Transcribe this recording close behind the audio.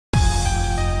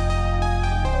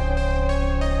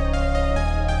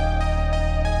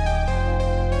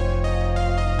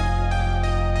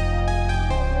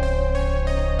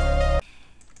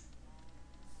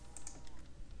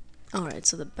Alright,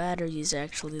 so the battery is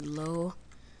actually low.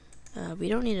 We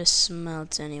don't need to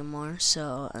smelt anymore,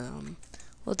 so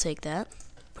we'll take that.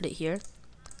 Put it here.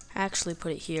 Actually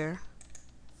put it here,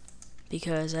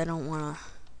 because I don't want to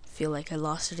feel like I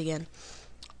lost it again.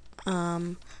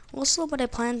 Also, what I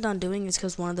planned on doing is,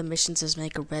 because one of the missions is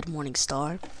make a red morning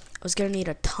star, I was going to need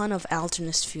a ton of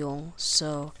alternate fuel,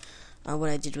 so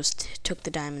what I did was took the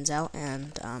diamonds out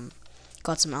and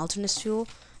got some alternate fuel.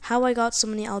 How I got so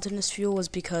many alternate fuel was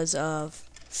because of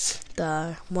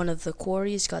one of the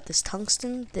quarries got this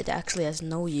tungsten that actually has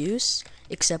no use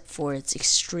except for its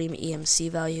extreme EMC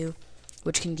value,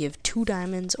 which can give 2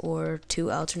 diamonds or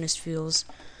 2 alternate fuels.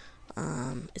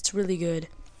 It's really good.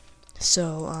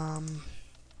 So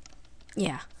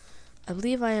yeah, I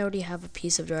believe I already have a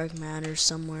piece of dark matter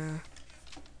somewhere.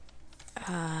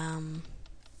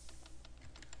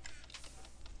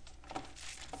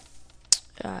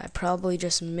 I probably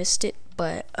just missed it,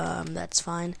 but that's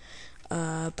fine.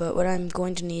 But what I'm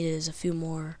going to need is a few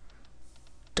more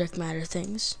dark matter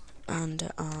things, and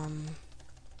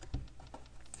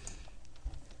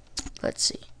let's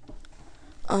see.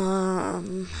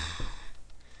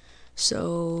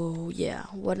 So yeah,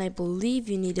 what I believe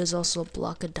you need is also a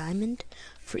block of diamond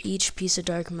for each piece of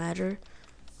dark matter,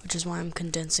 which is why I'm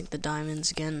condensing the diamonds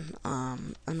again.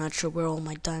 I'm not sure where all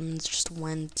my diamonds just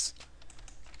went.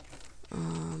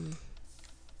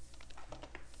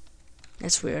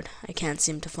 That's weird. I can't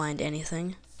seem to find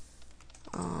anything.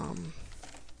 Oh,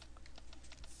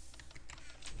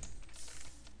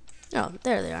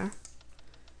 there they are.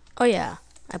 Oh yeah,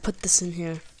 I put this in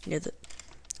here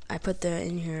I put that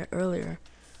in here earlier.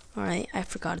 Alright, I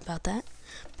forgot about that.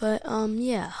 But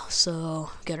yeah, so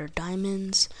get our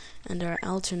diamonds and our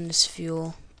alternate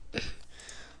fuel.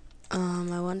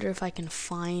 I wonder if I can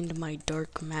find my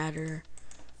dark matter.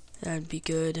 That'd be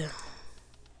good.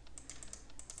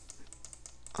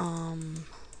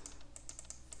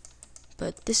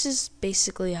 But this is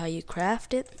basically how you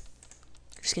craft it.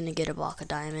 Just gonna get a block of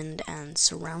diamond and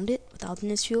surround it with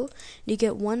alternate fuel. You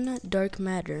get 1 dark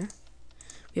matter.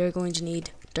 We are going to need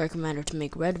dark matter to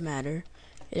make red matter.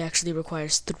 It actually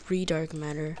requires 3 dark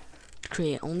matter to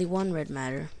create only 1 red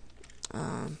matter.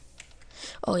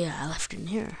 Oh yeah, I left it in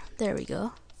here. There we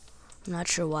go. I'm not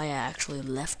sure why I actually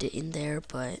left it in there,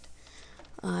 but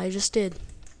I just did.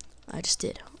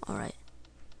 Alright.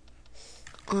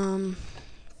 I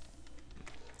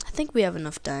think we have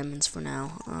enough diamonds for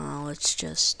now. Let's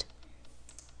just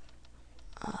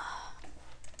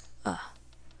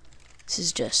this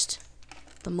is just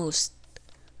the most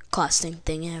costing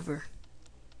thing ever.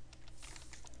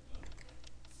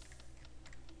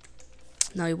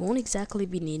 Now we won't exactly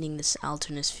be needing this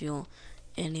alternate fuel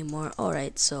anymore.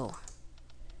 Alright, so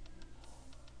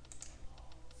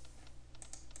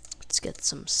let's get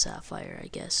some sapphire, I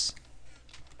guess.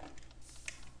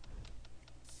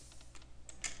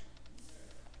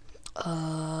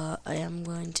 I am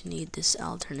going to need this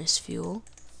alternate fuel,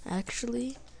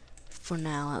 actually, for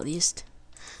now at least.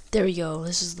 There we go.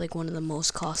 This is like one of the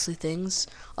most costly things,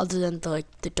 other than the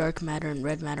dark matter and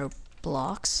red matter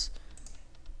blocks.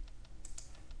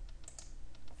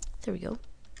 There we go.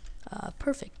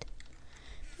 Perfect.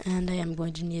 And I am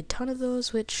going to need a ton of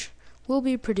those, which will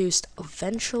be produced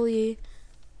eventually.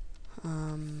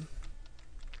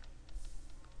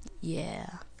 Yeah.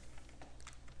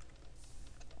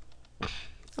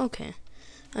 Okay.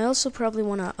 I also probably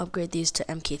want to upgrade these to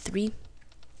MK3.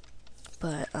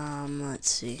 But, let's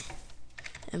see.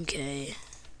 MK3,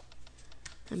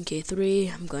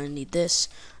 I'm going to need this.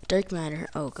 Dark matter.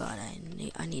 Oh god,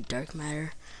 I need dark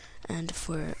matter. And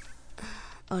for...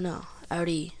 Oh no, I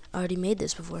already made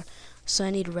this before. So I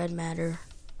need red matter.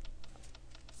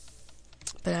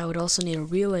 But I would also need a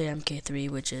relay MK3,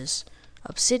 which is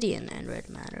obsidian and red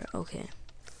matter. Okay.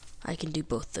 I can do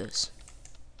both those.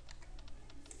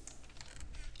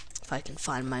 If I can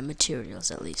find my materials,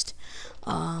 at least.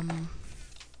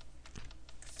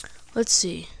 Let's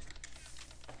see.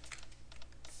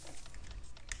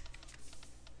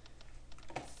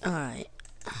 Alright.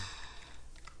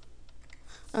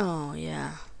 Oh,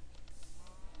 yeah.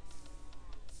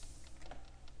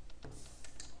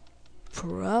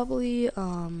 Probably,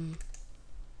 on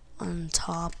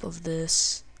top of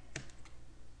this.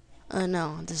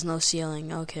 No, there's no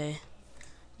ceiling. Okay.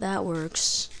 That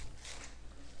works.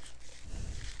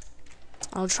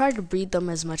 I'll try to breed them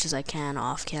as much as I can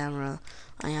off camera.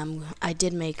 I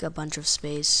did make a bunch of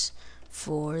space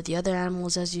for the other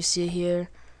animals, as you see here.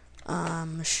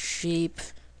 Sheep,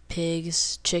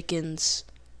 pigs, chickens,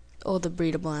 all the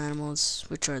breedable animals,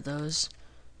 which are those.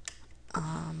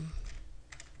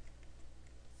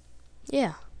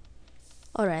 Yeah.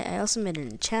 Alright, I also made an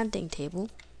enchanting table,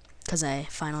 because I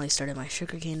finally started my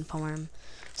sugarcane farm,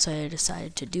 so I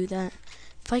decided to do that.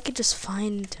 If I could just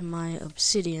find my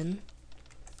obsidian,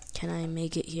 can I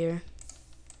make it here?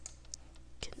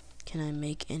 Can I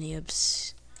make any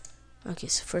Okay,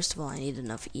 so first of all, I need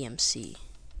enough EMC.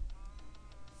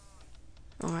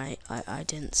 Alright, I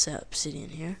didn't set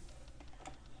obsidian here.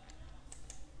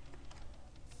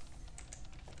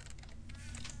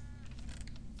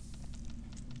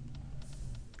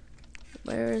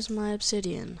 Where is my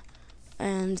obsidian?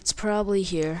 And it's probably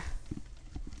here.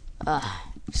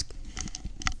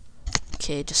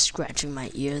 Okay, just scratching my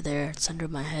ear there. It's under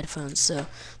my headphones, so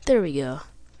there we go.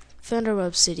 Found our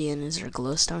obsidian. Is there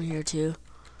glowstone here too?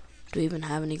 Do we even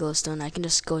have any glowstone? I can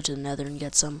just go to the nether and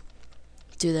get some.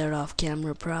 Do that off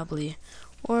camera probably.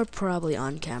 Or probably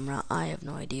on camera. I have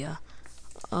no idea.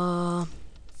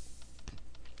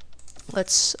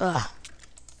 Let's,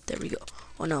 there we go.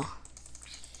 Oh no.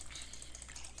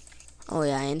 Oh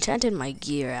yeah, I enchanted my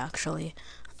gear actually.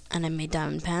 And I made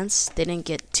diamond pants. They didn't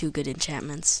get too good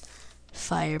enchantments.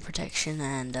 Fire protection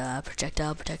and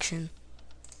projectile protection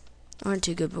aren't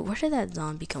too good, but where did that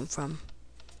zombie come from?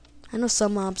 I know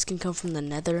some mobs can come from the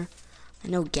nether. I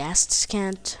know ghasts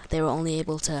can't. They were only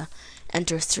able to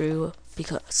enter through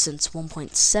because since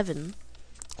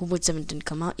 1.7 didn't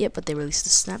come out yet, but they released a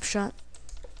snapshot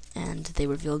and they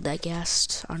revealed that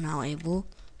ghasts are now able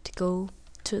to go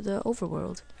to the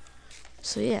overworld.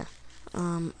 So yeah,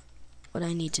 what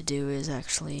I need to do is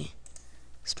actually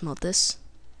smelt this.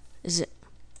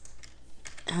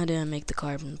 How did I make the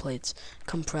carbon plates?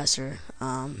 Compressor.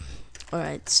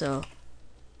 Alright, so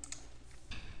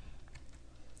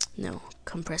no,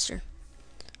 compressor.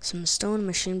 Some stone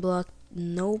machine block,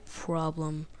 no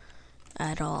problem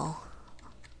at all.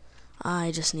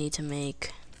 I just need to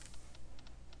make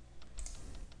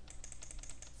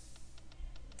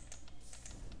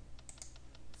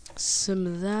some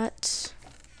of that.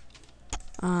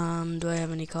 Do I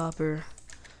have any copper?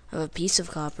 I have a piece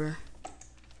of copper.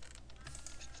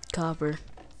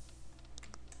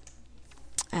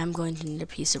 I'm going to need a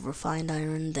piece of refined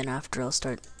iron, then after I'll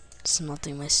start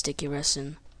smelting my sticky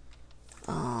resin.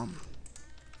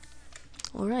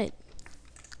 Alright,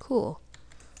 cool.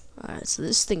 Alright, so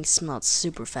this thing smelts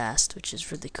super fast, which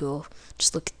is really cool.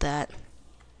 Just look at that.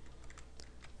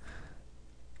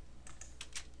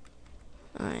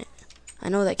 Alright, I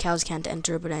know that cows can't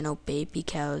enter, but I know baby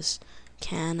cows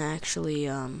can actually,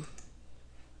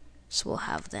 so we'll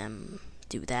have them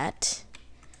do that.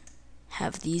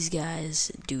 Have these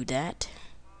guys do that.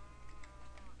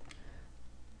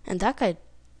 And that guy,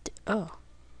 oh,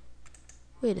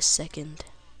 wait a second.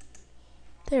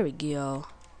 There we go.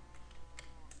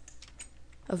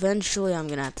 Eventually I'm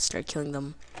gonna have to start killing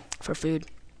them for food.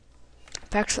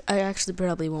 I actually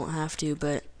probably won't have to,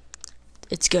 but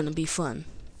it's gonna be fun.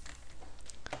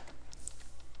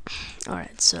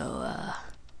 Alright, so,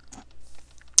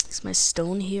 is my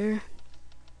stone here?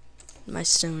 My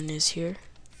stone is here.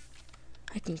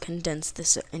 I can condense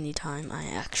this at any time I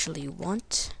actually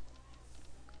want.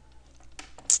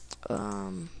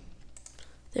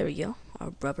 There we go.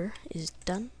 Our rubber is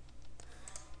done.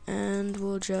 And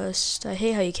we'll just, I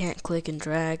hate how you can't click and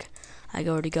drag. I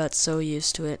already got so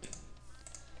used to it.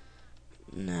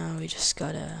 Now we just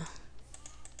gotta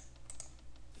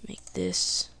make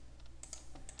this.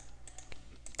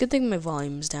 Good thing my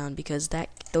volume's down because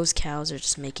those cows are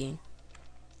just making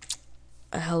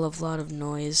a hell of a lot of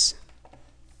noise.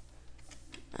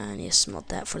 I need to smelt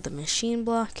that for the machine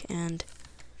block, and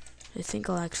what I think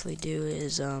I'll actually do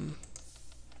is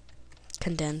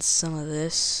condense some of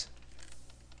this,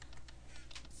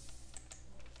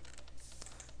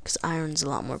 because iron's a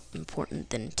lot more important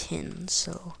than tin.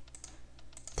 So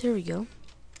there we go.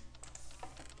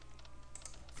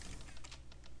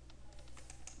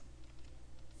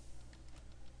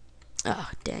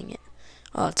 Ah, dang it.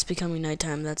 Oh, it's becoming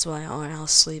nighttime, that's why. Alright, I'll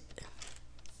sleep.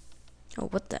 Oh,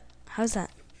 what the? How's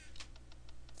that?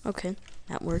 Okay,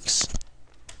 that works.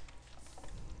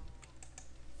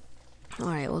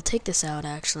 Alright, we'll take this out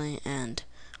actually and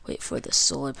wait for the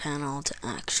solar panel to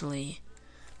actually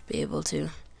be able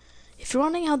to. If you're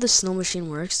wondering how the snow machine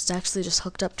works, it's actually just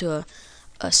hooked up to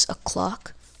a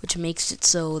clock, which makes it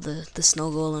so the snow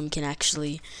golem can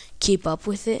actually keep up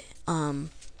with it.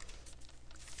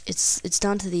 It's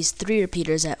down to these 3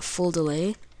 repeaters at full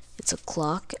delay. It's a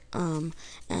clock, and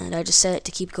I just set it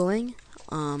to keep going.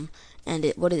 And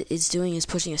what it is doing is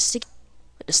pushing a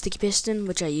sticky piston,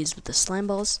 which I use with the slime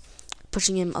balls,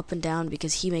 pushing him up and down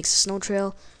because he makes a snow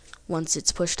trail. Once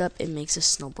it's pushed up, it makes a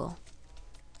snowball.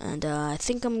 And I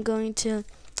think I'm going to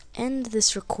end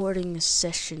this recording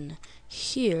session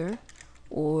here,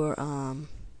 or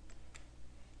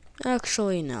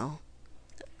actually no.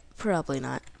 Probably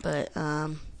not, but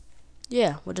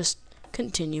yeah, we'll just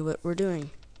continue what we're doing.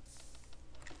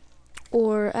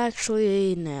 Or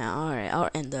actually, nah, alright, I'll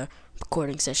end the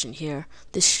recording session here.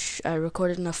 I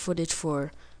recorded enough footage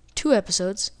for 2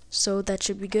 episodes, so that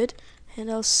should be good.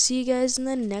 And I'll see you guys in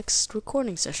the next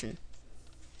recording session.